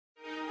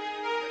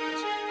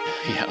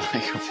Yeah,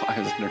 like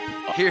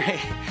 $500. Here,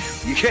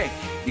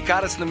 you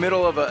caught us in the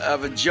middle of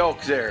a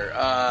joke there.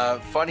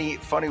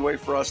 Funny way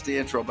for us to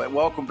intro. But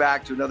welcome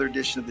back to another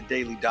edition of the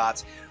Daily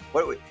Dots.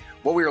 What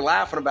we were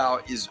laughing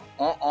about is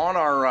on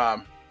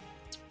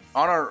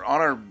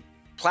our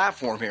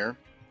platform here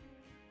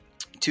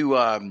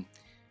to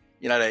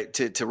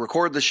to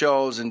record the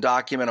shows and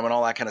document them and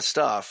all that kind of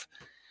stuff.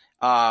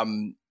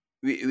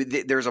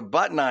 There's a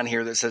button on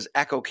here that says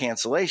echo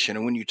cancellation,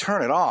 and when you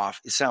turn it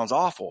off, it sounds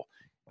awful.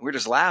 We're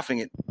just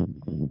laughing at.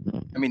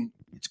 I mean,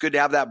 it's good to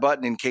have that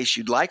button in case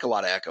you'd like a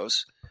lot of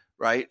echoes,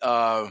 right?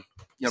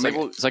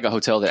 It's like a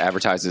hotel that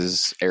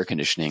advertises air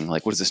conditioning.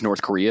 Like, what is this,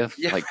 North Korea?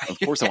 Yeah, like, of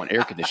course I want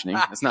air conditioning.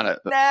 That's not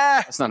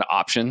that's not an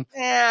option.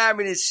 Yeah, I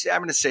mean, I'm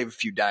going to save a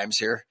few dimes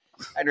here.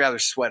 I'd rather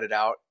sweat it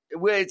out.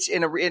 It's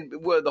in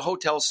the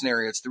hotel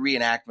scenario. It's the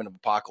reenactment of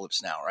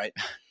apocalypse now, right?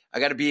 I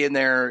got to be in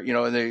there,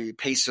 and they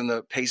pacing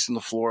the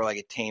floor like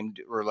a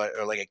tamed or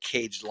like a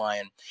caged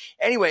lion.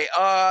 Anyway,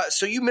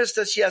 so you missed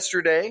us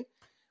yesterday.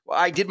 Well,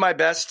 I did my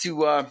best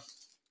to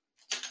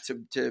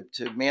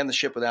man the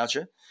ship without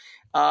you,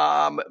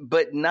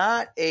 but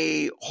not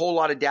a whole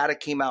lot of data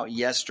came out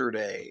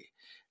yesterday.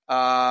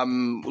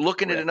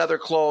 Looking at another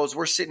close,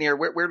 we're sitting here.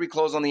 Where did we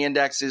close on the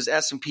indexes?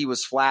 S&P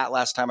was flat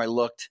last time I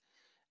looked.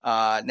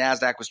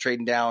 NASDAQ was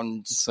trading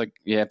down. It's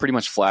pretty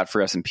much flat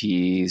for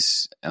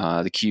S&Ps.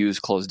 The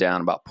Qs closed down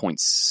about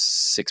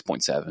 0.6,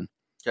 0.7.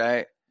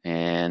 Okay.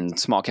 And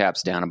small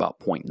caps down about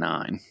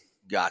 0.9.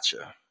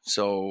 Gotcha.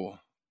 So,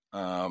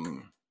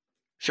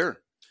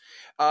 sure.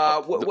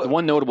 The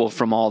one notable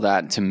from all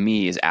that to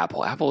me is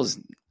Apple. Apple's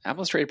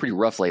traded pretty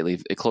rough lately.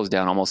 It closed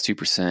down almost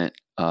 2%.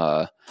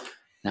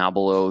 Now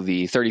below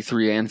the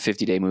 33 and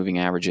 50-day moving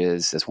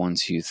averages. That's 1,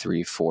 2,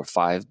 3, 4,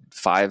 5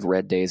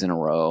 red days in a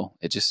row.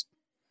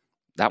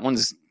 That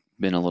one's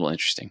been a little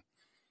interesting.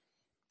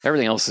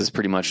 Everything else is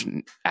pretty much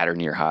at or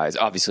near highs.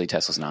 Obviously,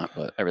 Tesla's not,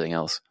 but everything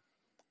else.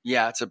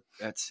 Yeah, that's a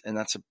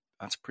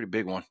pretty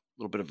big one. A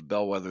little bit of a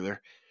bellwether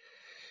there.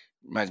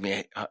 Reminds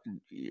me,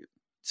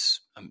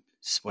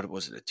 what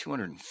was it? A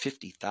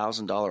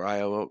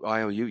 $250,000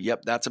 IOU.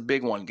 Yep, that's a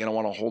big one. Gonna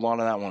want to hold on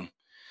to that one.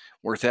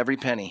 Worth every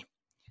penny.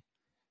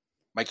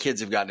 My kids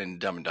have gotten into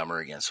Dumb and Dumber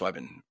again, so I've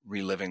been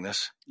reliving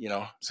this.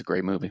 It's a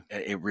great movie.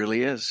 It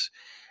really is.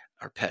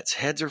 Our pets'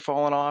 heads are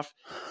falling off.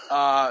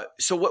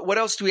 So what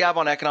else do we have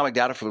on economic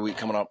data for the week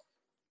coming up?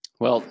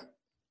 Well,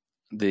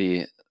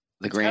 it's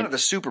kind of the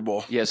Super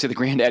Bowl. Yeah, so the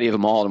granddaddy of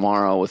them all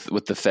tomorrow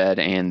with the Fed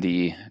and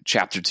the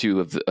Chapter 2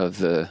 of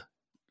the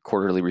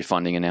quarterly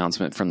refunding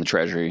announcement from the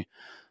Treasury,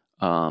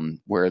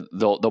 where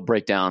they'll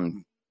break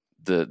down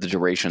the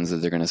durations that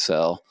they're going to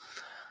sell.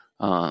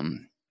 I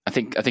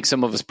think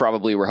some of us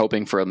probably were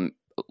hoping for a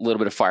little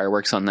bit of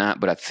fireworks on that,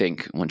 but I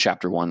think when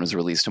Chapter 1 was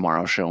released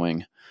tomorrow,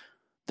 showing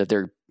that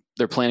they're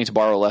planning to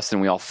borrow less than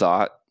we all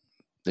thought,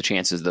 the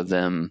chances of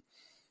them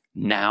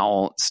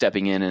now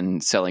stepping in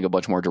and selling a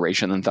bunch more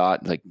duration than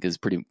thought is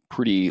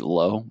pretty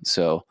low.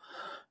 So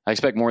I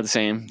expect more of the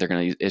same. They're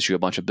going to issue a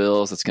bunch of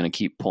bills that's going to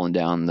keep pulling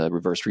down the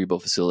reverse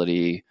repo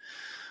facility,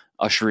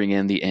 ushering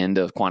in the end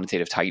of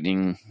quantitative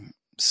tightening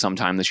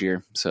sometime this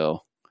year.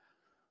 So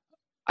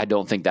I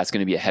don't think that's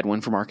going to be a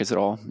headwind for markets at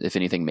all. If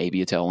anything,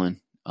 maybe a tailwind.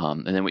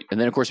 And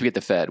then of course we get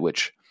the Fed,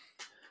 which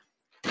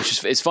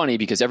it's funny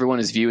because everyone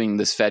is viewing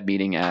this Fed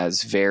meeting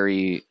as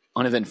very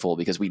uneventful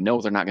because we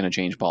know they're not going to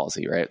change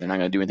policy, right? They're not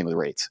going to do anything with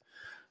rates,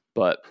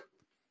 but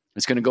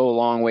it's going to go a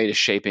long way to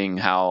shaping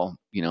how,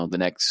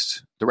 the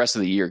rest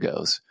of the year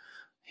goes.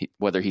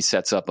 Whether he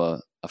sets up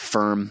a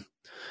firm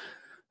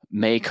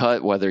May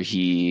cut, whether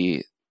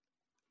he,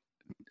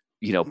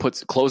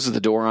 closes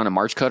the door on a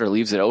March cut or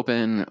leaves it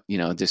open,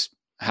 just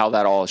how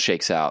that all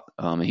shakes out.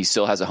 And he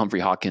still has a Humphrey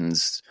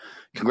Hawkins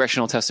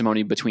congressional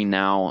testimony between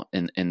now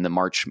and the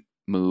March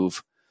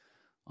move.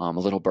 A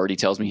little birdie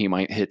tells me he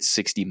might hit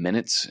 60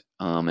 minutes.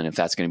 And if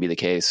that's going to be the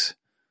case,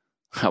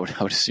 I would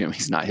assume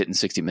he's not hitting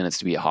 60 minutes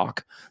to be a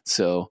hawk.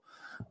 So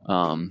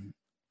that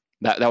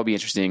would be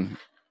interesting.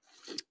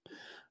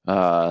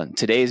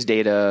 Today's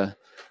data,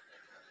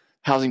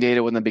 housing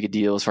data wasn't a big a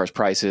deal as far as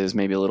prices,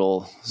 maybe a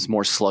little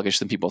more sluggish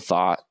than people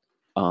thought.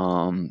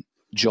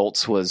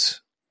 JOLTS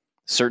was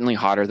certainly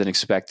hotter than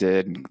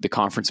expected. The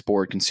Conference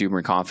Board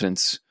consumer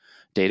confidence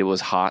data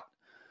was hot.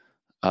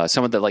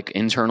 Some of the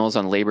internals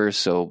on labor,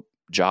 so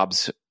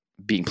jobs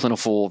being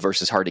plentiful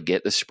versus hard to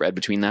get, the spread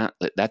between that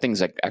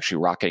thing's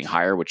actually rocketing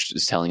higher, which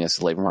is telling us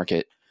the labor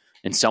market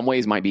in some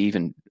ways might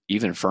be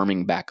even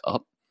firming back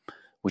up,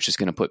 which is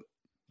going to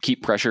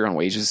keep pressure on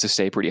wages to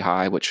stay pretty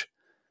high, which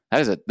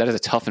that is a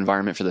tough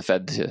environment for the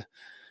Fed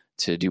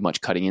to do much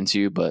cutting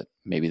into, but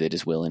maybe they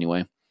just will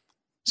anyway.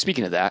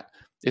 Speaking of that,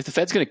 if the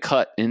Fed's going to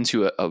cut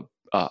into a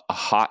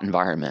hot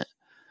environment,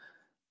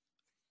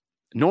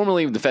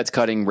 normally the Fed's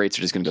cutting, rates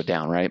are just going to go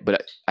down, right?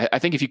 But I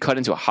think if you cut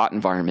into a hot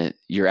environment,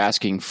 you're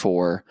asking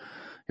for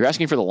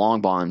the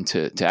long bond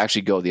to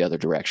actually go the other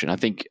direction. I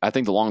think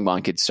the long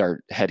bond could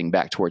start heading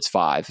back towards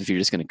 5 if you're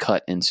just going to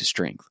cut into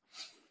strength.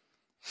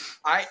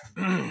 I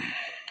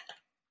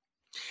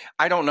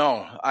don't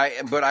know.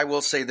 But I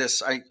will say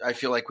this. I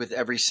feel like with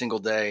every single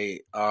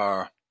day,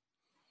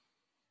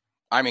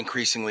 I'm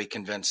increasingly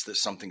convinced that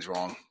something's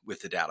wrong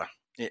with the data.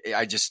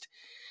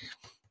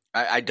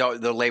 I don't.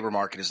 The labor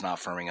market is not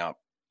firming up.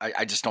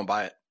 I just don't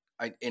buy it.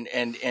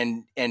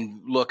 And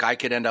look, I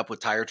could end up with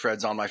tire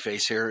treads on my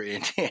face here,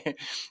 and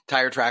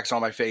tire tracks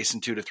on my face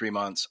in 2 to 3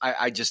 months.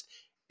 I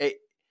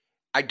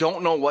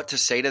don't know what to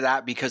say to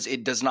that because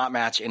it does not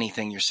match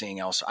anything you're seeing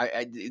else.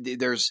 I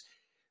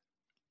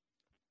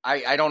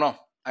don't know.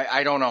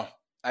 I don't know.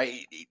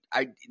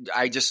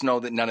 I just know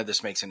that none of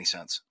this makes any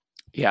sense.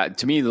 Yeah,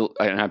 to me,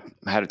 and I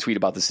had a tweet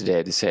about this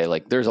today to say,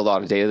 like, there's a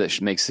lot of data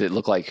that makes it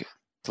look like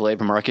the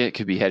labor market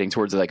could be heading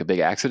towards like a big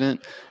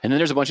accident, and then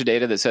there's a bunch of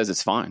data that says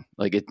it's fine.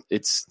 Like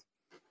it's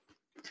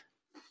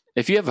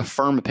if you have a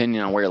firm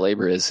opinion on where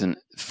labor is in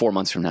 4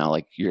 months from now,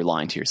 like you're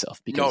lying to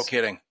yourself. Because, no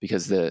kidding.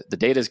 Because the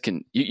data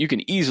you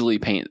can easily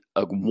paint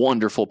a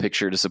wonderful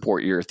picture to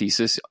support your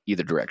thesis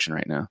either direction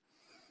right now.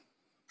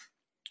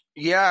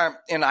 Yeah,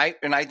 and I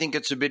think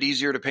it's a bit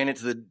easier to paint it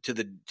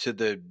to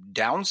the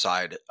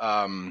downside.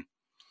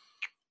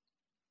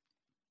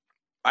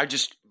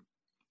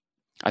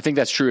 I think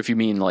that's true if you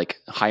mean like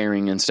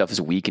hiring and stuff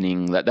is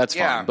weakening. That's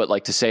fine. But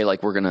like to say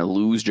like we're going to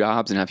lose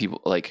jobs and have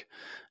people like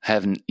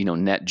have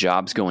net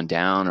jobs going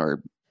down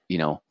or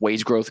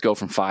wage growth go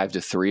from 5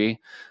 to 3.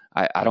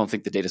 I don't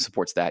think the data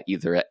supports that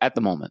either at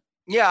the moment.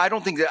 Yeah, I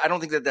don't think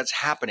that that's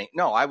happening.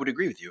 No, I would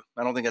agree with you.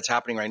 I don't think that's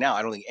happening right now.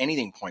 I don't think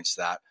anything points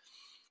to that.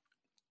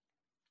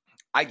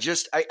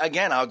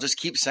 I'll just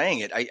keep saying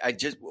it. I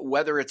just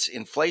whether it's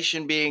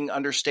inflation being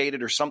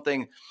understated or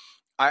something.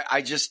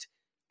 Just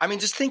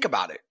think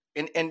about it.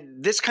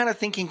 And this kind of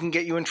thinking can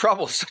get you in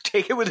trouble. So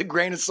take it with a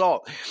grain of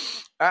salt.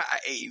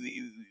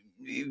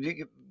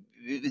 The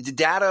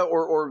data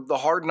or the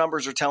hard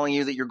numbers are telling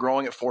you that you're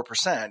growing at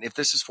 4%. If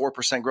this is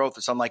 4% growth,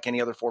 it's unlike any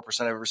other 4%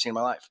 I've ever seen in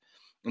my life.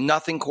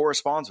 Nothing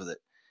corresponds with it.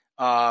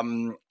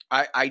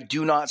 I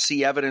do not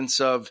see evidence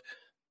of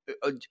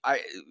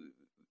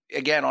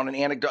again, on an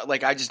anecdote,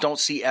 like I just don't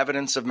see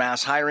evidence of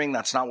mass hiring.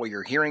 That's not what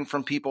you're hearing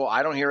from people.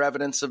 I don't hear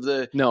evidence of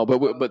the. No,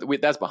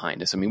 but that's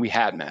behind us. I mean, we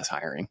had mass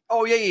hiring.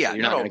 Oh yeah. So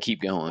you're not going to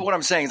keep going. But what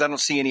I'm saying is I don't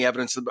see any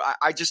evidence.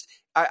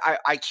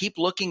 I keep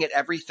looking at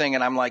everything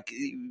and I'm like,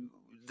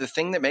 the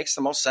thing that makes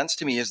the most sense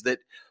to me is that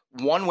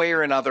one way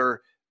or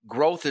another,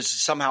 growth is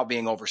somehow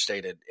being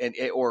overstated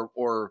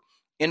or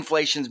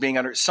inflation's being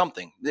under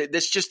something.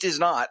 This just is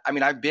not. I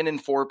mean, I've been in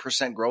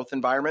 4% growth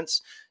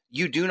environments.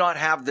 You do not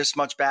have this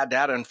much bad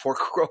data in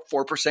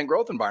 4%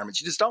 growth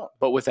environments. You just don't.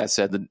 But with that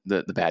said,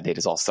 the bad data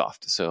is all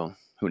soft. So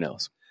who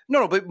knows?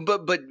 No,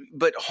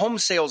 but home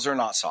sales are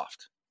not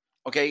soft.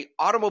 Okay,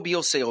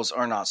 automobile sales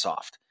are not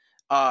soft.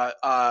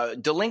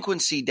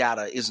 Delinquency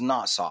data is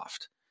not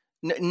soft.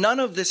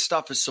 None of this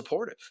stuff is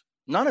supportive.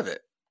 None of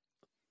it.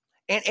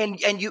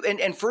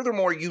 And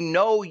furthermore,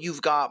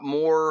 you've got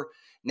more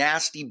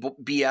nasty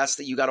BS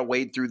that you got to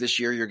wade through this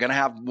year. You're going to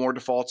have more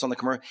defaults on the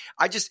commercial.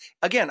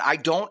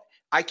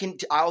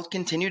 I'll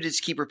continue to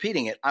just keep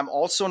repeating it. I'm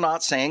also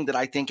not saying that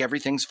I think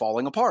everything's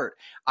falling apart.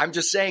 I'm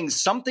just saying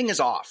something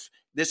is off.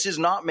 This is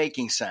not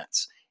making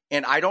sense.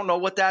 And I don't know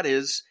what that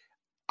is.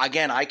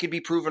 Again, I could be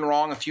proven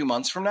wrong a few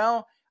months from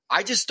now.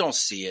 I just don't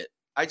see it.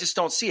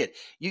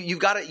 You've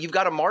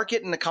got a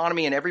market and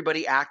economy and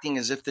everybody acting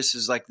as if this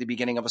is like the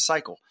beginning of a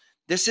cycle.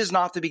 This is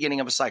not the beginning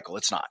of a cycle.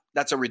 It's not.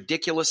 That's a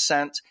ridiculous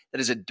sense.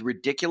 That is a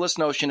ridiculous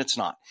notion. It's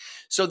not.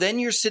 So then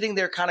you're sitting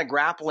there kind of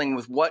grappling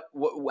with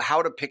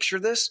how to picture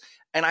this.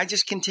 And I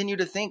just continue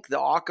to think the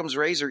Occam's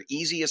razor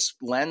easiest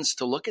lens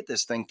to look at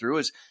this thing through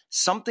is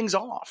something's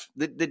off.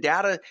 The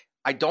data,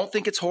 I don't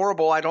think it's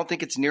horrible. I don't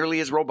think it's nearly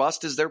as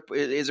robust as they're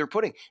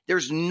putting.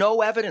 There's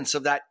no evidence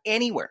of that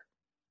anywhere.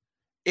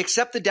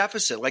 Except the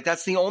deficit. Like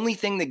that's the only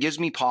thing that gives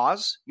me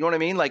pause. You know what I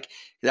mean? Like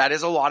that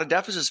is a lot of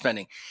deficit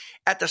spending.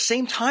 At the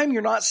same time,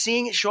 you're not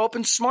seeing it show up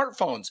in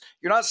smartphones.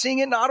 You're not seeing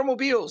it in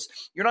automobiles.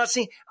 You're not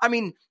seeing,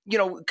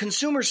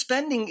 consumer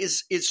spending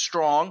is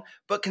strong,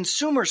 but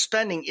consumer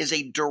spending is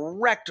a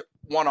direct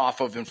one-off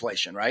of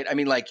inflation, right? I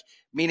mean, like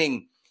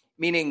meaning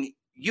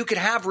you could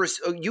have a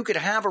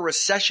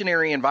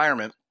recessionary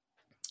environment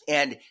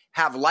and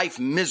have life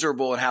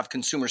miserable and have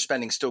consumer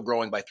spending still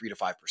growing by 3 to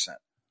 5%.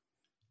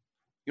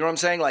 You know what I'm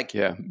saying? Like,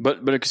 yeah,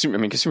 but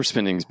consumer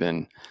spending's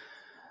been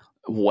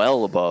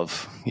well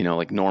above,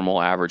 like normal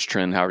average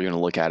trend, however you're going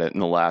to look at it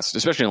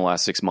especially in the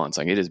last 6 months.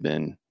 Like it has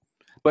been,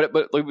 but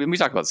like when we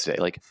talk about this today,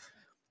 like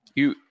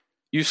you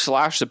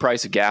slash the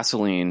price of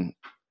gasoline,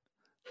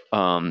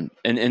 and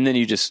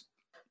then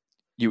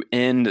you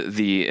end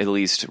the at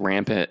least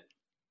rampant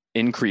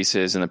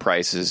increases in the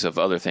prices of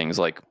other things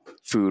like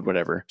food,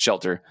 whatever,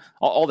 shelter,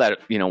 all that,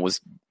 was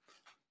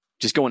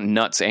just going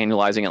nuts,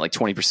 annualizing at like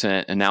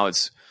 20%. And now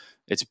it's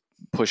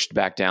pushed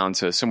back down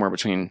to somewhere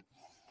between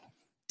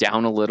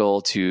down a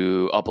little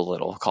to up a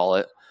little, call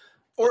it.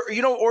 Or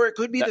it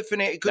could be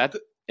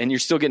and you're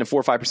still getting a 4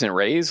 or 5%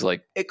 raise.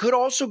 Like it could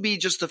also be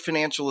just the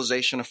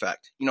financialization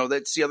effect.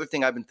 That's the other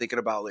thing I've been thinking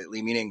about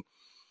lately, meaning,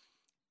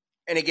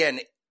 and again,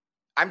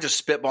 I'm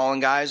just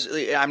spitballing, guys.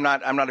 I'm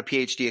not a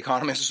PhD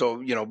economist.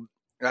 So,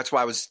 that's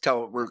why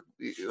we're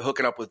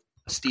hooking up with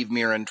Steve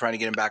Mirren, trying to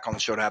get him back on the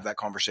show to have that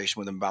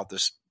conversation with him about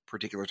this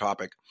particular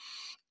topic.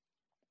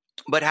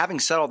 But having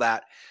said all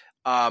that,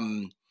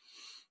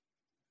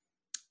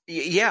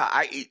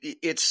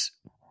 it's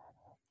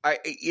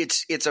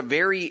a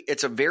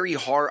very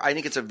hard. I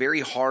think it's a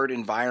very hard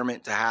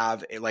environment to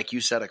have, like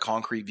you said, a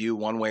concrete view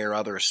one way or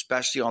other,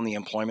 especially on the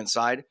employment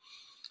side.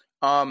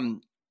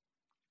 On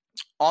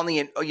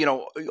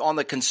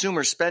the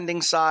consumer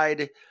spending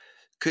side,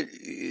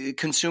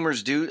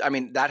 consumers do. I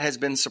mean, that has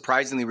been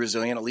surprisingly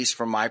resilient, at least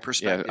from my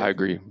perspective. Yeah, I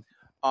agree.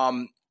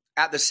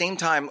 At the same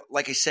time,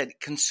 like I said,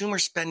 consumer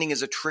spending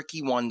is a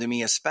tricky one to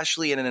me,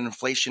 especially in an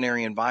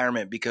inflationary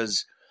environment,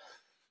 because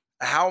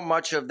how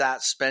much of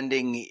that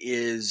spending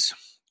is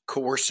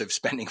coercive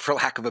spending, for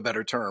lack of a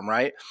better term,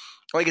 right?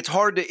 Like it's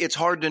hard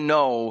to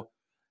know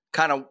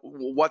kind of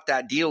what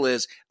that deal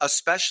is,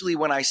 especially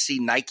when I see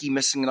Nike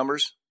missing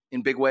numbers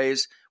in big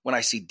ways, when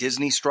I see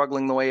Disney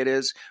struggling the way it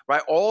is,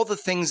 right? All the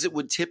things that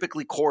would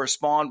typically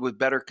correspond with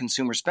better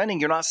consumer spending,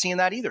 you're not seeing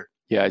that either.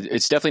 Yeah,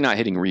 it's definitely not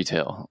hitting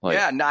retail.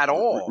 Not at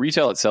all.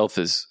 Retail itself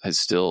is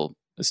still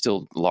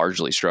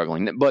largely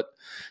struggling. But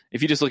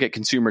if you just look at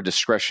consumer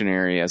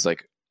discretionary as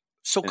like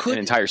an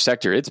entire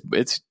sector, it's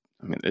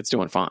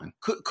doing fine.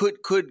 Could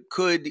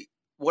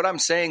what I'm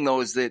saying though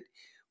is that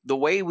the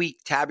way we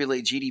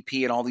tabulate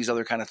GDP and all these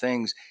other kind of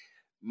things,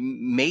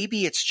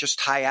 maybe it's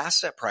just high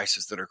asset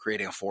prices that are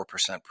creating a 4%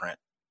 print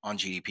on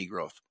GDP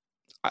growth.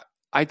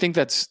 I think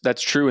that's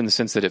true in the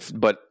sense that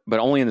but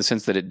only in the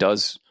sense that it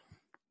does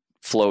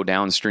flow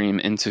downstream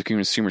into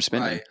consumer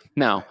spending. Right.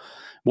 Now,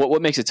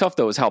 what makes it tough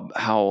though is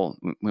how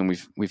when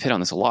we've hit on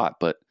this a lot,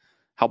 but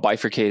how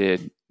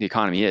bifurcated the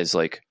economy is.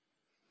 Like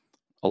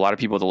a lot of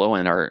people at the low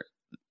end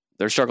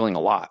they're struggling a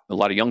lot. A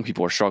lot of young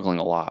people are struggling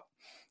a lot,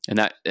 and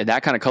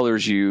that kind of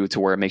colors you to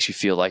where it makes you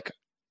feel like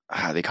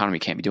the economy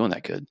can't be doing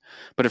that good.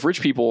 But if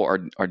rich people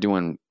are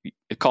doing,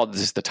 it called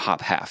this the top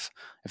half.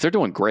 If they're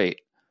doing great,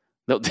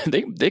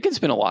 they can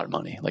spend a lot of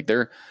money. Like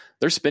their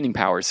spending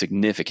power is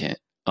significant.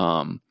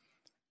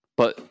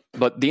 But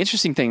the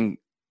interesting thing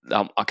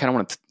I kind of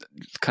want to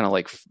kind of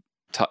like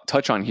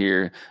touch on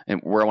here,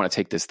 and where I want to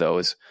take this though,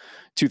 is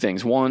two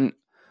things. One,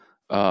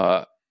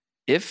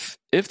 if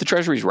the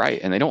Treasury is right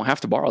and they don't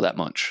have to borrow that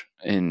much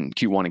in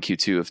Q1 and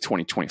Q2 of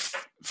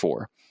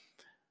 2024,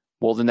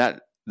 well, then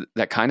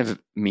that kind of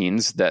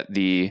means that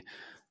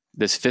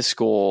this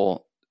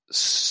fiscal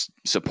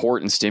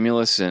support and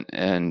stimulus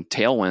and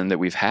tailwind that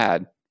we've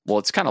had, well,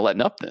 it's kind of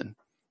letting up then.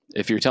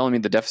 If you're telling me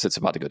the deficit's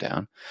about to go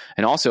down,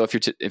 and also if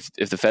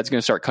the Fed's going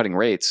to start cutting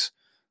rates,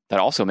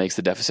 that also makes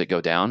the deficit go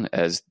down,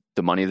 as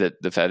the money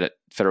that the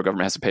federal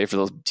government has to pay for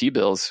those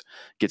T-bills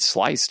gets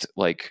sliced.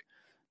 Like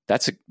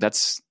that's a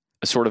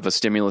sort of a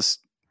stimulus,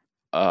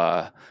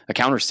 a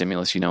counter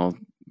stimulus,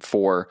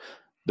 for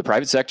the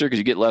private sector, because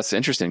you get less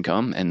interest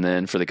income, and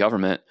then for the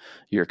government,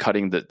 you're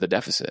cutting the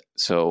deficit.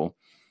 So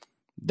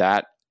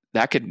that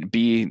could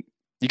be,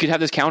 you could have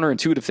this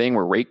counterintuitive thing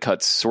where rate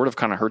cuts sort of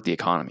kind of hurt the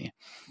economy.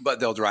 But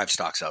they'll drive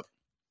stocks up.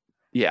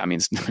 Yeah, I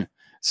mean,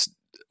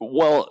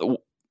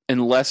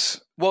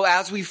 unless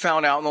as we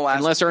found out in the last,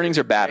 unless earnings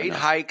are bad rate enough.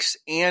 Hikes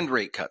and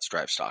rate cuts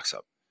drive stocks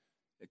up.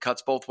 It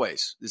cuts both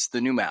ways. It's the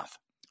new math.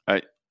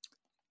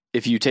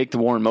 If you take the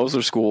Warren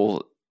Mosler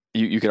school,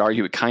 you could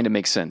argue it kind of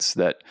makes sense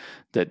that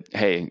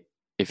hey,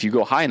 if you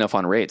go high enough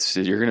on rates,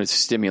 you're going to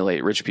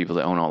stimulate rich people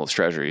to own all those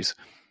treasuries.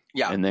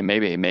 Yeah, and then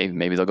maybe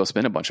they'll go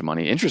spend a bunch of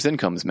money. Interest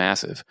income is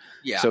massive.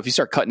 Yeah. So if you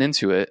start cutting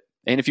into it,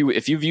 and if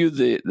you view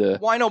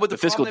the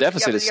fiscal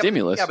deficit as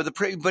stimulus,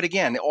 but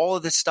again, all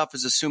of this stuff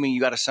is assuming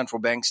you got a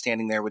central bank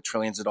standing there with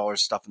trillions of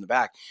dollars stuff in the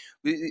back.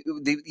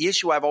 The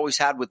issue I've always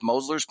had with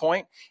Mosler's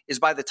point is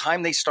by the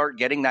time they start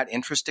getting that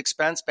interest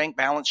expense, bank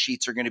balance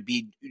sheets are going to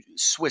be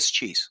Swiss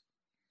cheese.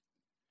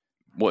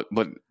 What?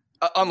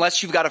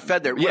 Unless you've got a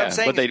Fed there. What I'm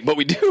saying but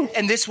we do.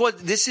 And this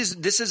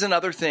is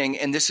another thing,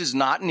 and this is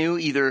not new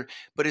either,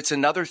 but it's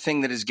another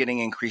thing that is getting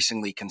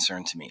increasingly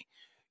concerned to me.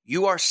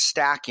 You are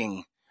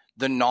stacking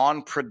the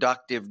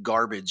non-productive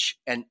garbage,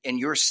 and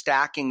you're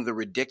stacking the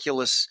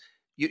ridiculous,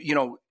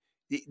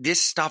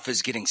 this stuff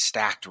is getting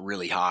stacked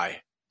really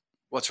high.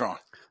 What's wrong?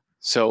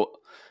 So,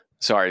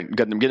 sorry, I'm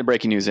getting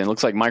breaking news in.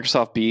 Looks like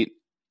Microsoft beat.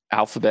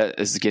 Alphabet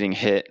is getting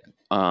hit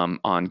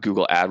on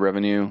Google ad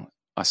revenue.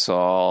 I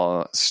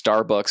saw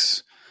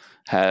Starbucks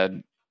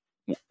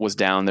was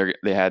down there.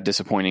 They had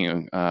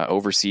disappointing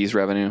overseas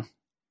revenue.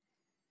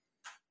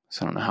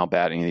 So I don't know how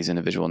bad any of these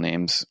individual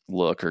names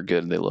look or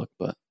good they look,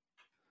 but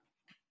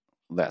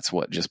that's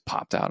what just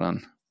popped out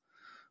on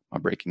my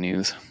breaking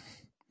news.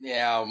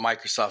 Yeah,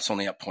 Microsoft's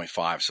only up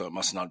 0.5, so it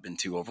must not have been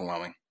too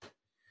overwhelming.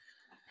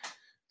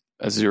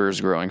 Azure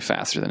is growing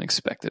faster than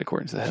expected,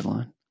 according to the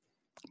headline.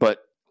 But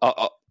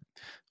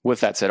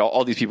with that said,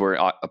 all these people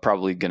are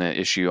probably going to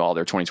issue all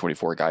their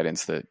 2024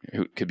 guidance that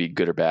could be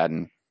good or bad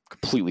and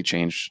completely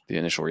change the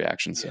initial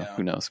reaction. So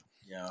who knows?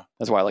 Yeah,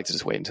 that's why I like to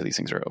just wait until these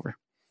things are over.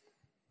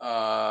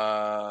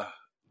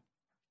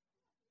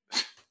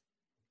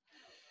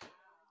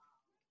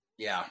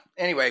 Yeah.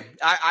 Anyway,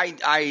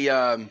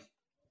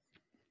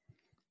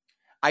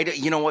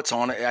 You know what's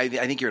on it? I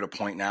think you're at a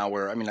point now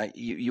where, I mean,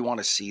 you want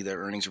to see the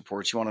earnings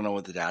reports. You want to know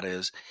what the data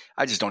is.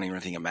 I just don't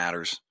even think it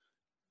matters.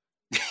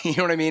 You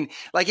know what I mean?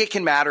 Like, it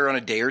can matter on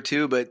a day or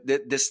two, but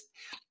this,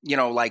 you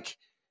know, like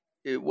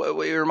it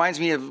reminds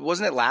me of,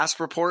 wasn't it last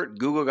report?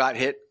 Google got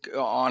hit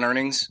on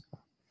earnings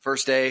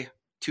first day,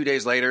 2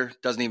 days later,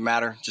 doesn't even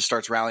matter. Just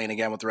starts rallying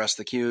again with the rest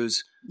of the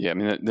Qs. Yeah. I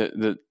mean,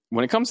 the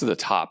when it comes to the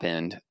top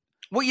end,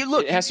 well, you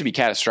look, it has to be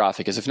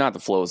catastrophic, because if not, the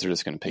flows are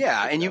just going to pick.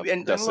 Yeah,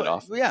 and dust it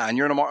off. Yeah, and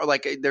you're in a market,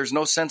 like, there's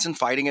no sense in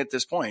fighting at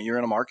this point. You're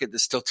in a market that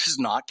still does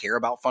not care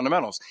about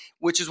fundamentals,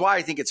 which is why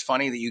I think it's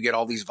funny that you get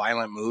all these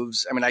violent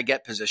moves. I mean, I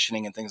get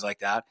positioning and things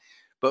like that,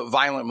 but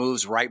violent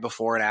moves right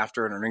before and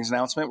after an earnings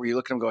announcement, where you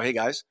look at them and go, "Hey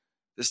guys,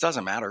 this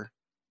doesn't matter."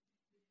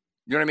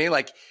 You know what I mean?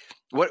 Like,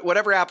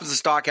 whatever happens to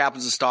stock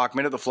happens to stock.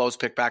 Minute the flows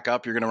pick back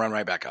up, you're going to run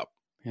right back up.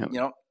 Yep. You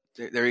know,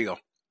 there you go.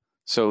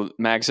 So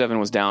Mag 7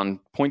 was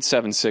down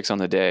 0.76 on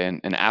the day,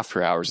 and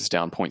after hours is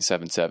down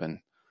 0.77.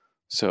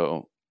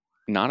 So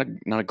not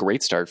a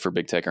great start for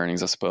big tech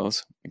earnings, I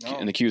suppose. No.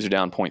 And the Qs are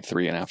down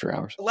 0.3 in after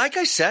hours. Like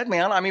I said,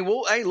 man, I mean,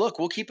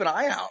 we'll keep an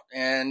eye out.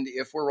 And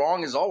if we're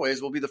wrong, as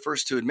always, we'll be the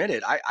first to admit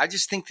it. I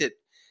just think that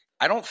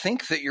I don't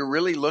think that you're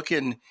really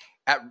looking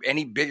at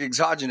any big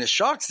exogenous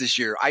shocks this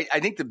year. I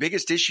think the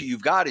biggest issue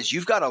you've got is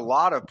you've got a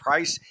lot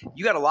priced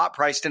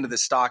into the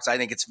stocks. I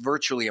think it's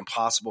virtually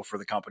impossible for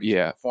the company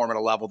to perform at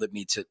a level that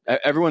meets it.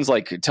 Everyone's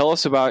like, tell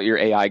us about your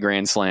AI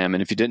Grand Slam,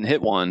 and if you didn't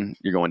hit one,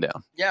 you're going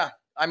down. Yeah.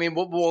 I mean,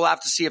 we'll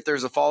have to see if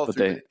there's a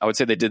follow-through. I would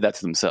say they did that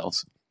to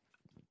themselves.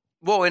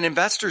 Well, and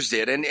investors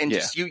did, and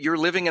just you're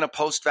living in a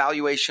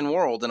post-valuation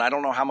world, and I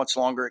don't know how much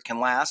longer it can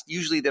last.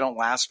 Usually, they don't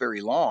last very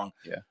long.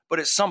 Yeah. But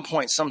at some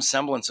point, some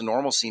semblance of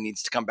normalcy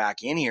needs to come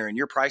back in here, and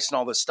you're pricing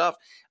all this stuff.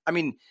 I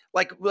mean,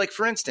 like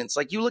for instance,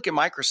 like you look at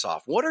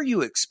Microsoft. What are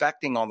you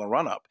expecting on the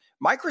run-up?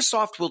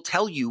 Microsoft will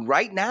tell you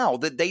right now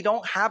that they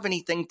don't have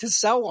anything to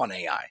sell on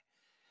AI.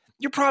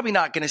 You're probably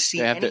not going to see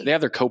they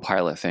have their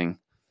Copilot thing.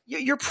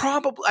 You're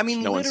probably, I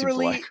mean,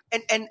 literally,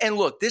 and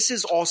look, this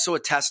is also a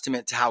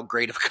testament to how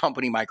great of a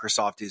company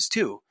Microsoft is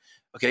too.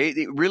 Okay,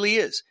 it really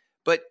is.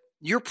 But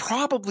you're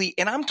probably,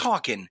 and I'm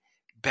talking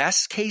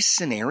best case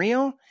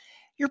scenario,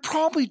 you're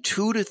probably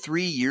 2 to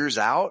 3 years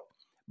out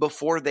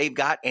before they've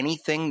got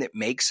anything that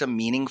makes a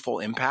meaningful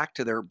impact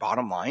to their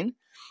bottom line.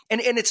 And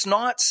it's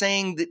not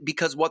saying that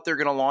because what they're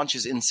going to launch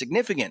is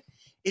insignificant.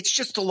 It's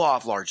just the law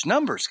of large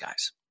numbers,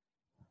 guys.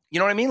 You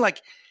know what I mean?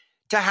 Like,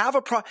 to have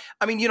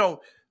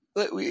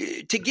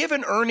to give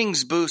an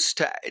earnings boost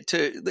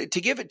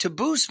to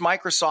boost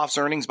Microsoft's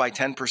earnings by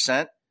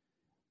 10%,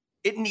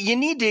 you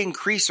need to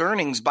increase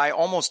earnings by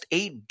almost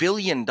 $8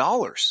 billion.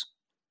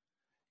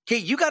 Okay,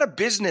 you got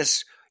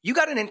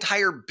an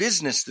entire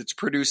business that's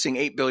producing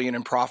 $8 billion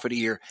in profit a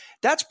year.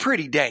 That's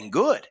pretty dang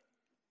good.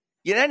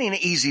 That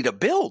ain't easy to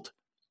build,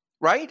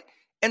 right?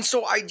 And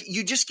so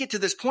you just get to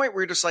this point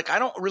where you're just like, I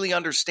don't really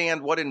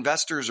understand what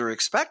investors are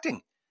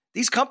expecting.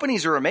 These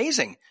companies are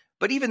amazing,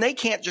 but even they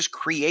can't just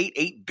create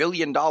 $8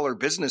 billion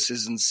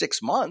businesses in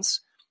 6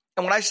 months.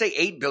 And when I say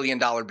 $8 billion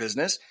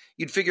business,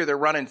 you'd figure they're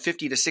running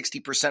 50 to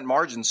 60%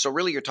 margins. So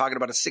really you're talking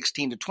about a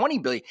 16 to 20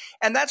 billion.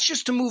 And that's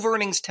just to move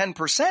earnings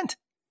 10%.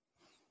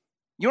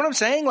 You know what I'm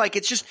saying? Like,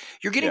 it's just,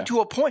 you're getting to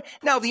a point.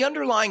 Now, the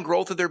underlying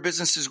growth of their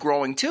business is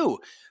growing too,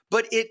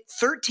 but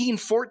 13,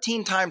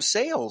 14 times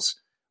sales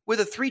with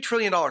a $3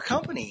 trillion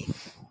company.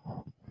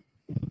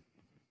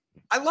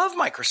 I love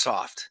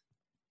Microsoft.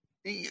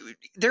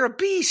 They're a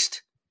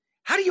beast.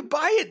 How do you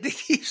buy it at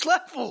these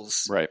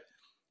levels? Right.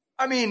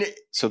 I mean,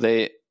 so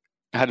I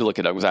had to look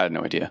it up because I had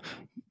no idea.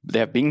 They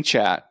have Bing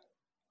Chat,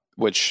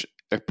 which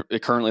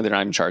currently they're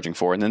not even charging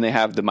for. And then they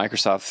have the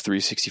Microsoft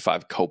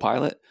 365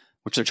 Copilot,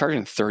 which they're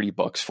charging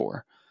 $30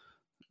 for.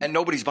 And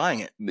nobody's buying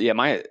it. Yeah.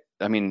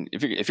 I mean,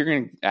 if you're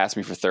going to ask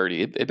me for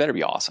 30, it better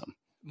be awesome.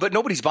 But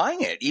nobody's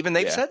buying it. Even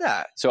they've said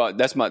that. So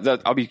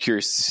I'll be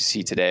curious to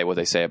see today what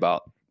they say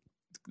about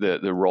the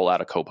rollout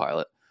of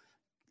Copilot.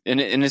 And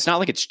it's not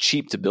like it's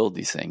cheap to build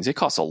these things. It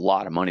costs a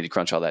lot of money to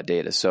crunch all that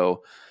data.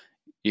 So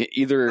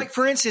either, like,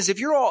 for instance, if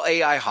you're all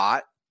AI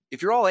hot,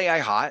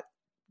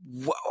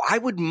 I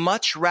would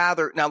much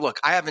rather, now look,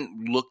 I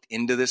haven't looked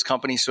into this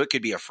company, so it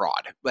could be a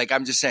fraud. Like,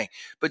 I'm just saying,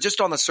 but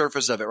just on the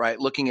surface of it, right?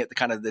 Looking at the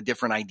kind of the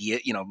different idea,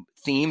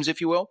 themes,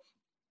 if you will.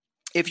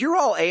 If you're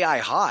all AI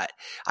hot,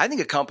 I think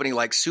a company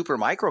like Super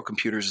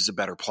Microcomputers is a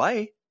better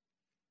play.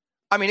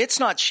 I mean, it's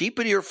not cheap,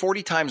 but you're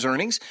 40 times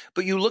earnings,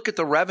 but you look at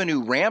the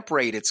revenue ramp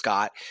rate it's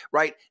got,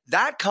 right?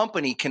 That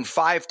company can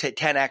 5 to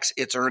 10x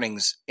its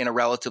earnings in a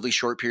relatively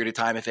short period of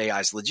time if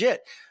AI is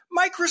legit.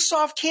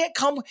 Microsoft can't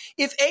come.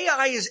 If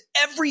AI is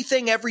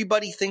everything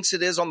everybody thinks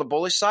it is on the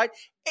bullish side,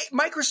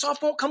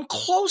 Microsoft won't come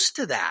close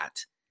to that.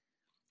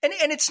 And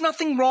it's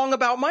nothing wrong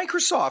about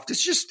Microsoft.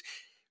 It's just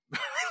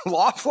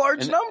law of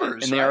large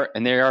numbers.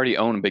 And they already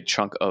own a big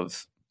chunk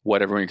of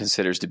what everyone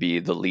considers to be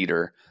the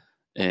leader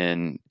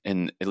in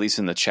at least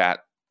in the chat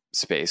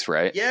space,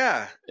 right?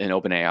 Yeah. In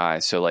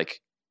OpenAI. So like,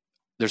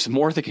 there's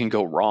more that can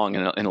go wrong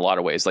in a lot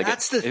of ways. Like,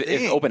 that's the thing.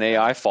 If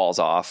OpenAI falls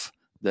off,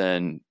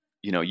 then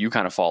you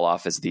kind of fall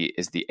off as the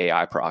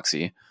AI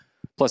proxy.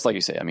 Plus, like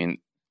you say, I mean,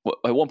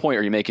 at one point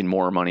are you making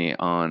more money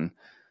on,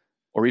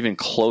 or even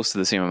close to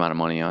the same amount of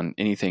money on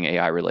anything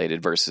AI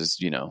related versus,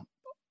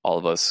 all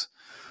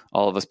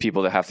of us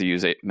people that have to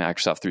use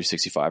Microsoft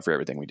 365 for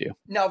everything we do.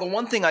 Now, the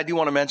one thing I do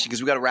want to mention,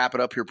 because we got to wrap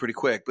it up here pretty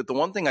quick, but the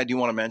one thing I do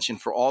want to mention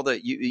for all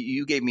that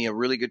you gave me a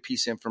really good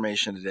piece of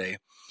information today.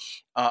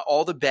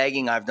 All the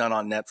bagging I've done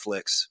on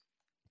Netflix,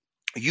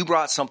 you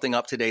brought something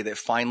up today that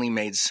finally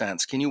made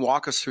sense. Can you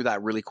walk us through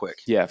that really quick?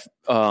 Yeah.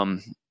 So I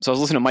was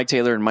listening to Mike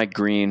Taylor and Mike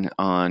Green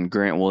on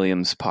Grant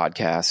Williams'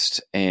 podcast,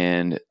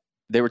 and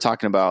they were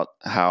talking about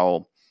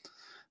how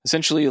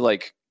essentially,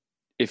 like,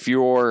 if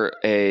you're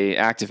a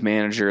active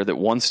manager that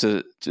wants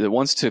to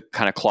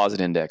kind of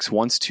closet index,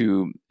 wants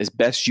to, as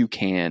best you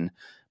can,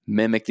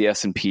 mimic the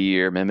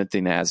S&P or mimic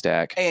the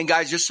NASDAQ. And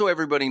guys, just so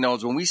everybody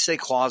knows, when we say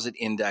closet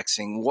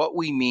indexing, what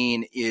we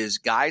mean is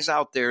guys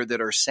out there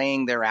that are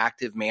saying they're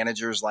active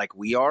managers like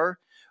we are,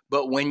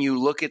 but when you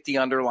look at the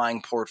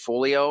underlying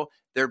portfolio,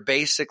 they're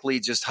basically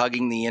just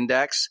hugging the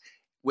index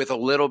with a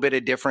little bit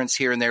of difference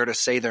here and there to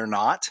say they're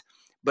not,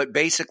 but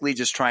basically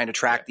just trying to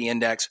track the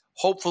index,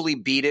 hopefully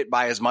beat it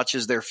by as much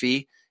as their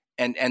fee.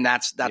 And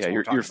that's what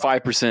you're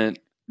 5%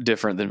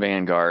 different than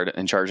Vanguard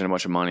and charging a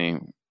bunch of money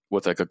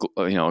with like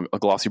a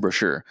glossy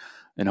brochure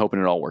and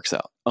hoping it all works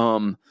out.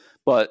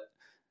 But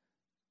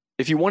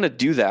if you want to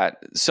do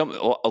that,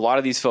 a lot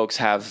of these folks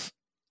have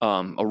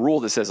a rule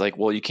that says like,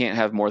 well, you can't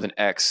have more than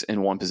X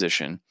in one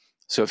position.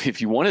 So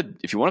if you want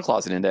to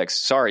closet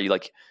index, sorry,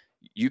 like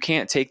you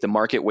can't take the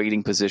market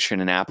weighting position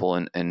in Apple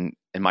and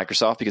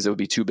Microsoft because it would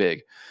be too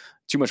big,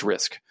 too much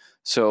risk.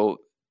 So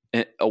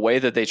a way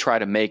that they try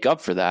to make up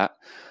for that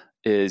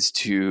is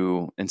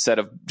to, instead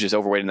of just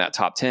overweighting that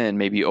top 10,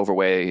 maybe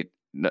overweight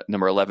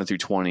number 11 through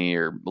 20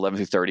 or 11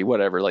 through 30,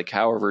 whatever, like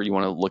however you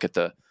want to look at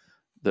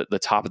the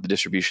top of the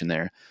distribution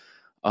there.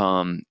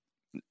 And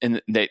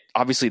they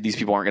obviously, these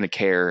people aren't going to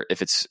care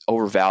if it's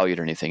overvalued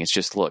or anything. It's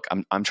just, look,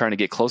 I'm trying to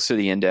get close to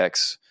the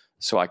index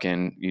so I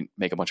can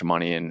make a bunch of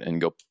money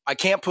and go. I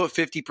can't put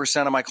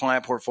 50% of my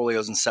client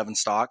portfolios in 7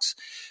 stocks.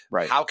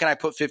 Right. How can I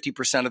put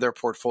 50% of their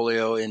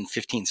portfolio in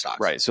 15 stocks?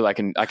 Right. So I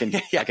can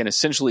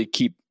essentially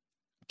keep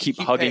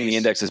hugging the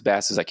index as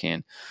fast as I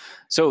can.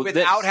 So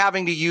without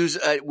having to use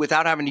an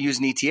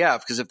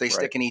ETF, because if they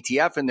stick an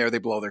ETF in there, they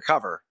blow their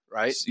cover,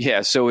 right?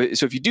 Yeah. So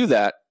if you do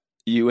that,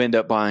 you end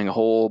up buying a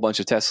whole bunch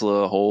of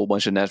Tesla, a whole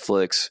bunch of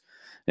Netflix,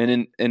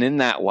 and in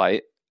that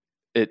light,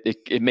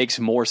 it makes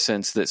more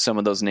sense that some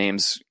of those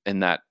names in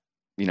that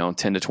 10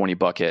 to 20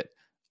 bucket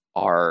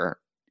are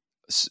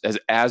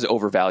as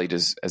overvalued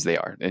as they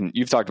are. And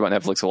you've talked about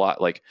Netflix a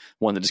lot, like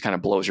one that just kind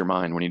of blows your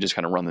mind when you just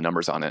kind of run the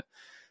numbers on it.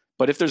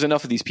 But if there's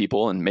enough of these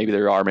people, and maybe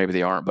there are, maybe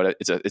they aren't, but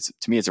it's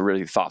to me, it's a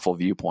really thoughtful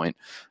viewpoint.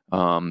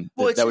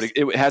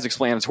 It has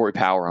explanatory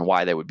power on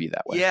why they would be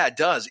that way. Yeah, it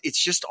does.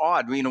 It's just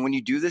odd. When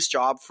you do this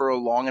job for a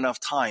long enough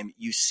time,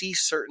 you see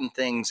certain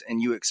things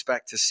and you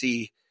expect to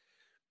see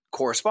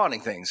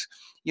corresponding things.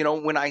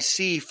 When I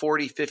see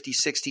 40, 50,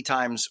 60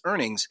 times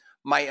earnings,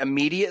 my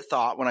immediate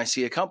thought when I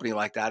see a company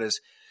like that is,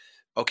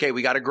 okay,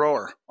 we got a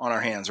grower on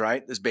our hands,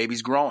 right? This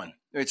baby's growing.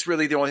 It's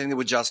really the only thing that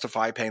would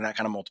justify paying that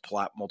kind of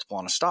multiple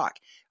on a stock.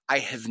 I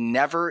have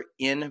never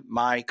in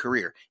my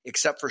career,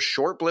 except for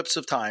short blips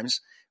of times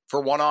for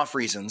one-off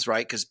reasons,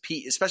 right? Because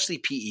especially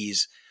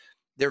PEs,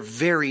 they're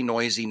very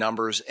noisy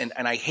numbers. And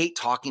I hate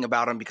talking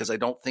about them because I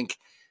don't think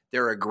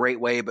they're a great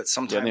way, but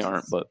sometimes they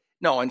aren't. But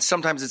no, and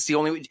sometimes it's the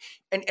only way.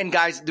 And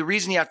guys, the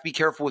reason you have to be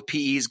careful with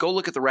PEs, go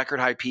look at the record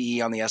high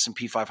PE on the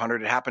S&P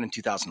 500. It happened in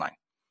 2009.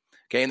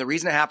 Okay, and the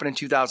reason it happened in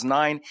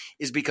 2009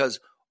 is because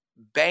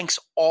banks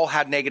all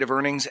had negative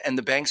earnings, and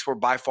the banks were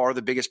by far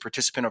the biggest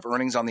participant of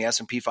earnings on the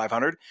S&P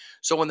 500.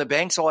 So when the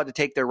banks all had to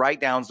take their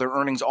write-downs, their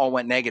earnings all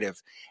went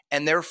negative.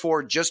 And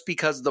therefore, just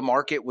because the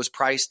market was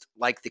priced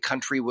like the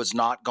country was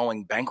not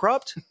going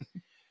bankrupt,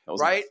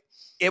 right?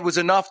 It was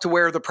enough to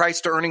where the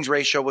price to earnings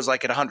ratio was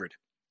like at 100.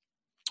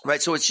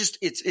 Right. So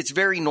it's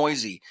very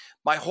noisy.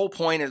 My whole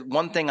point is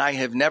one thing I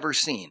have never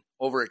seen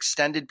over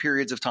extended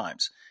periods of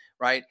times.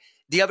 Right.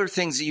 The other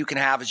things that you can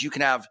have is you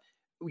can have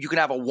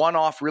a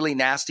one-off really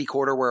nasty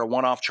quarter where a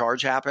one-off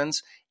charge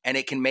happens and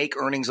it can make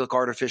earnings look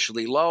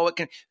artificially low.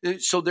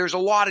 So there's a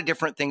lot of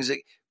different things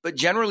but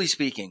generally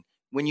speaking,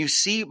 when you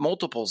see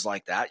multiples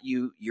like that,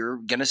 you're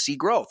going to see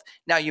growth.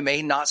 Now you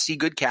may not see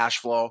good cash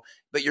flow,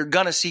 but you're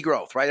going to see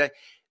growth, right?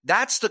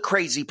 That's the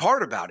crazy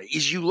part about it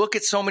is you look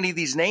at so many of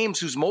these names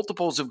whose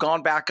multiples have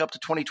gone back up to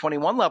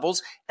 2021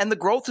 levels and the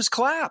growth has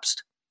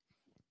collapsed.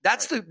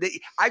 That's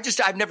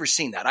I've never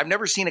seen that. I've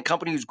never seen a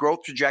company whose growth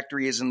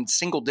trajectory is in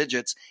single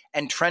digits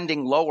and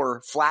trending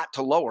lower, flat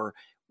to lower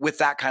with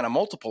that kind of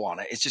multiple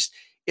on it.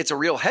 It's a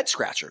real head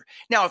scratcher.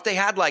 Now, if they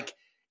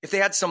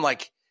had some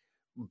like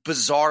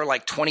bizarre,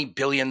 like 20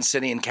 billion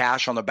sitting in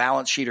cash on the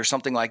balance sheet or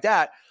something like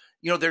that,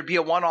 there'd be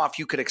a one-off,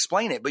 you could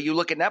explain it, but you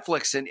look at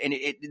Netflix and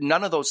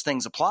none of those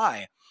things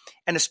apply.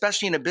 And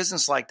especially in a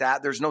business like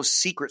that, there's no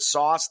secret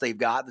sauce they've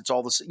got. That's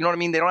all this, you know what I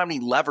mean? They don't have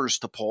any levers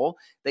to pull.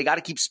 They got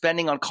to keep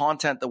spending on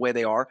content the way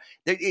they are.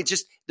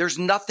 There's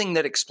nothing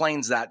that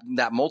explains that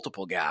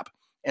multiple gap.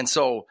 And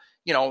so,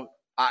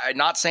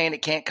 Not saying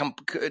it can't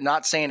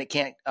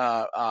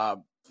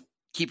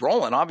keep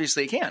rolling.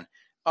 Obviously it can.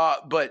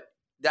 But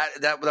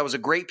that was a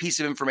great piece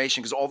of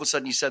information, because all of a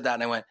sudden you said that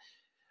and I went,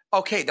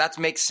 okay, that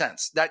makes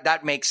sense.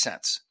 That makes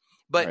sense.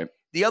 But right.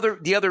 the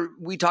other,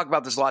 we talk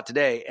about this a lot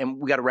today, and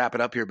we got to wrap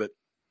it up here. But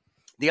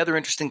the other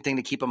interesting thing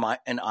to keep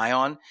an eye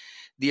on,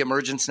 the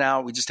emergence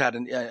now, we just had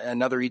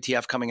another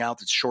ETF coming out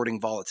that's shorting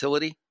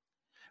volatility,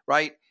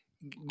 right?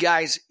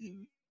 Guys,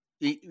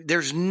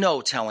 there's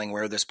no telling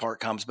where this part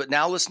comes, but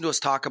now listen to us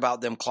talk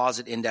about them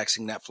closet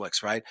indexing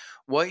Netflix, right?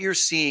 What you're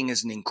seeing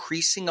is an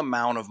increasing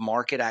amount of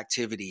market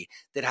activity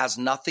that has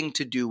nothing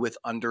to do with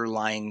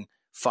underlying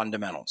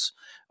fundamentals.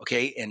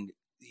 Okay. And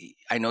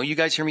I know you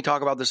guys hear me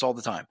talk about this all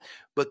the time,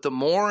 but the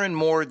more and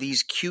more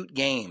these cute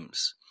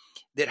games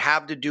that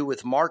have to do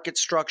with market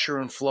structure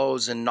and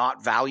flows and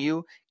not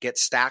value get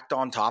stacked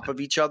on top of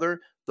each other,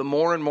 the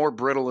more and more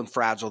brittle and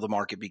fragile the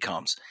market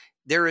becomes.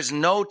 There is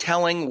no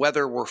telling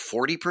whether we're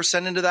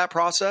 40% into that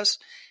process,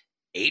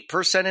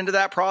 8% into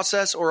that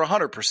process, or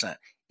 100%.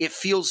 It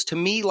feels to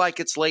me like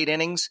it's late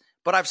innings,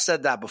 but I've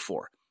said that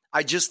before.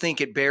 I just think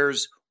it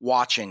bears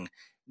watching.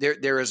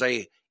 There is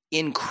a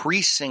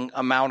increasing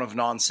amount of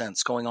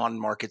nonsense going on in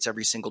markets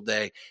every single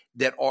day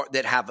that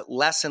have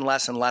less and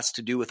less and less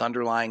to do with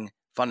underlying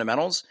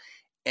fundamentals,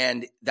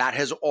 and that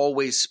has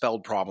always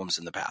spelled problems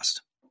in the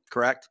past.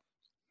 Correct?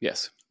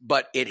 Yes.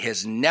 But it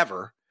has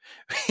never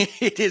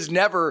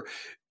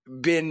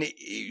been,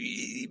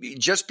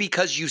 just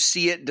because you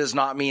see it does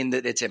not mean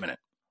that it's imminent.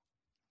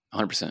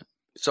 100%.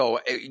 So,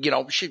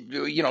 exactly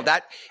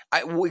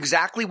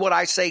what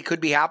I say could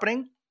be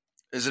happening,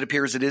 as it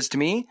appears it is to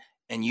me,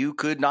 and you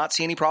could not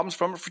see any problems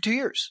from it for 2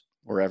 years.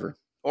 Or ever.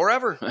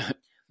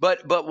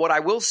 But what I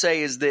will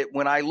say is that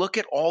when I look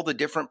at all the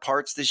different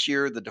parts this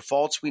year, the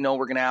defaults we know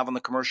we're going to have on the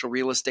commercial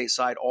real estate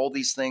side, all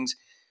these things,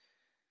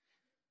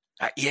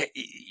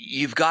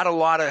 you've got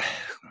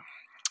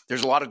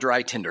there's a lot of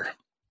dry tinder,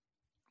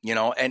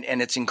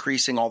 and it's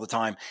increasing all the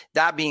time.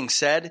 That being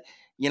said,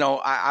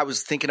 I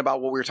was thinking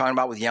about what we were talking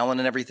about with Yellen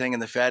and everything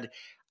and the Fed.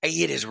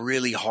 It is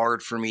really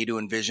hard for me to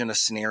envision a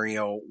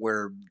scenario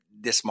where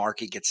this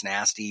market gets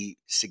nasty,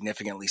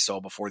 significantly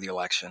so, before the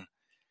election.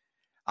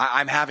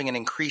 I'm having an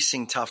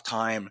increasing tough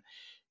time.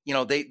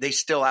 They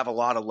still have a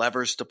lot of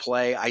levers to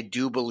play. I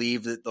do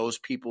believe that those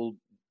people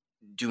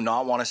do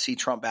not want to see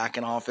Trump back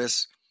in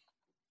office.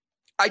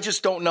 I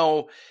just don't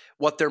know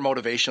what their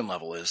motivation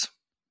level is,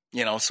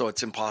 so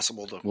it's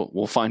impossible to.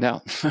 We'll find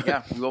out.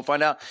 Yeah, we'll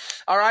find out.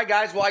 All right,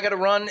 guys. Well, I got to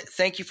run.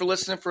 Thank you for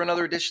listening for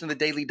another edition of the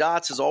Daily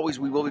Dots. As always,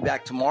 we will be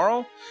back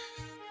tomorrow.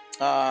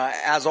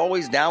 As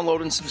always,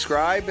 download and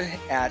subscribe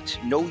at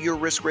Know Your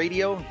Risk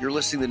Radio. You're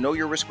listening to the Know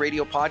Your Risk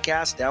Radio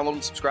podcast. Download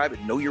and subscribe at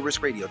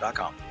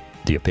knowyourriskradio.com.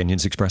 The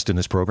opinions expressed in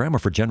this program are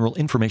for general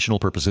informational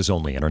purposes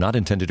only and are not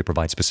intended to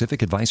provide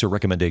specific advice or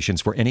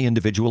recommendations for any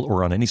individual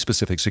or on any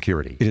specific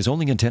security. It is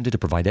only intended to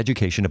provide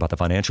education about the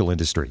financial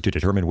industry. To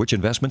determine which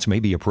investments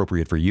may be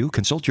appropriate for you,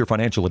 consult your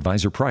financial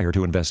advisor prior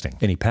to investing.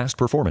 Any past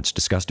performance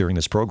discussed during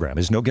this program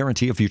is no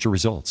guarantee of future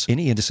results.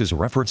 Any indices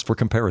referenced for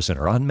comparison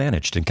are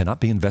unmanaged and cannot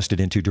be invested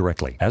into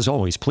directly. As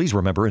always, please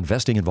remember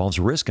investing involves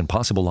risk and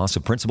possible loss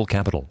of principal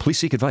capital. Please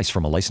seek advice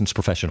from a licensed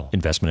professional.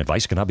 Investment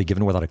advice cannot be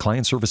given without a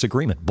client service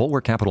agreement.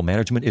 Bulwark Capital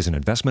Management is an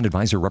investment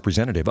advisor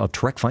representative of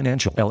Trek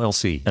Financial,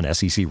 LLC, an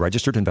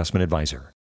SEC-registered investment advisor.